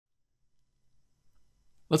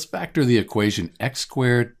Let's factor the equation x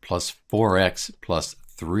squared plus 4x plus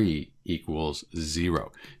 3 equals 0.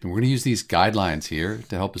 And we're going to use these guidelines here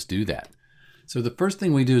to help us do that. So the first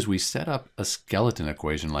thing we do is we set up a skeleton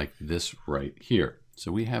equation like this right here.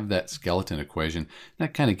 So we have that skeleton equation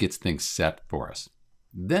that kind of gets things set for us.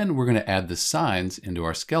 Then we're going to add the signs into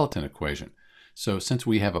our skeleton equation. So since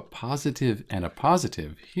we have a positive and a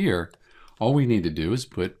positive here, all we need to do is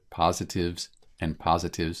put positives and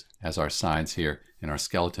positives as our signs here in our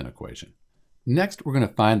skeleton equation. Next, we're going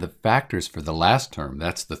to find the factors for the last term.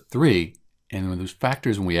 That's the 3. And when those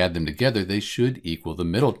factors, when we add them together, they should equal the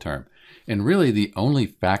middle term. And really, the only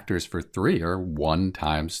factors for 3 are 1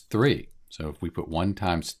 times 3. So if we put 1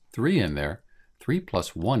 times 3 in there, 3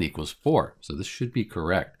 plus 1 equals 4. So this should be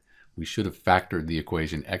correct. We should have factored the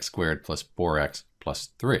equation x squared plus 4x plus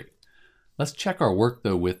 3. Let's check our work,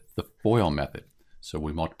 though, with the FOIL method. So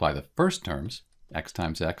we multiply the first terms, x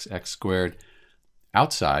times x squared,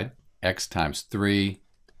 outside, x times 3,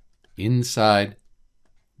 inside,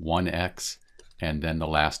 1x, and then the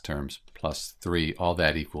last terms plus 3. All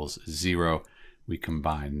that equals 0. We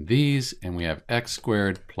combine these, and we have x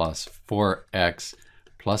squared plus 4x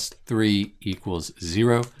plus 3 equals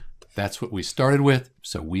 0. That's what we started with,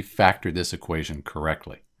 so we factored this equation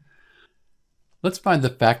correctly. Let's find the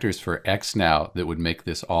factors for x now that would make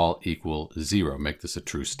this all equal 0, make this a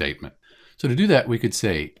true statement. So to do that, we could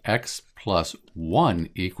say x plus 1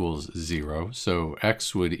 equals 0, so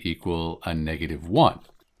x would equal a negative 1.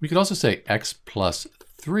 We could also say x plus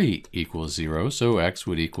 3 equals 0, so x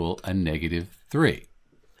would equal a negative 3.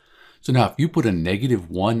 So now if you put a negative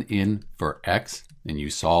 1 in for x and you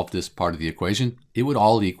solve this part of the equation, it would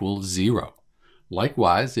all equal 0.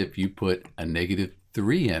 Likewise, if you put a negative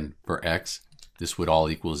 3 in for x, this would all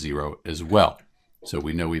equal 0 as well. So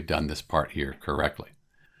we know we've done this part here correctly.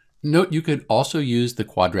 Note you could also use the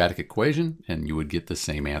quadratic equation and you would get the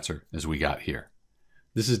same answer as we got here.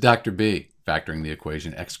 This is Dr. B, factoring the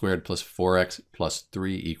equation x squared plus 4x plus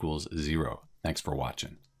 3 equals 0. Thanks for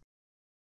watching.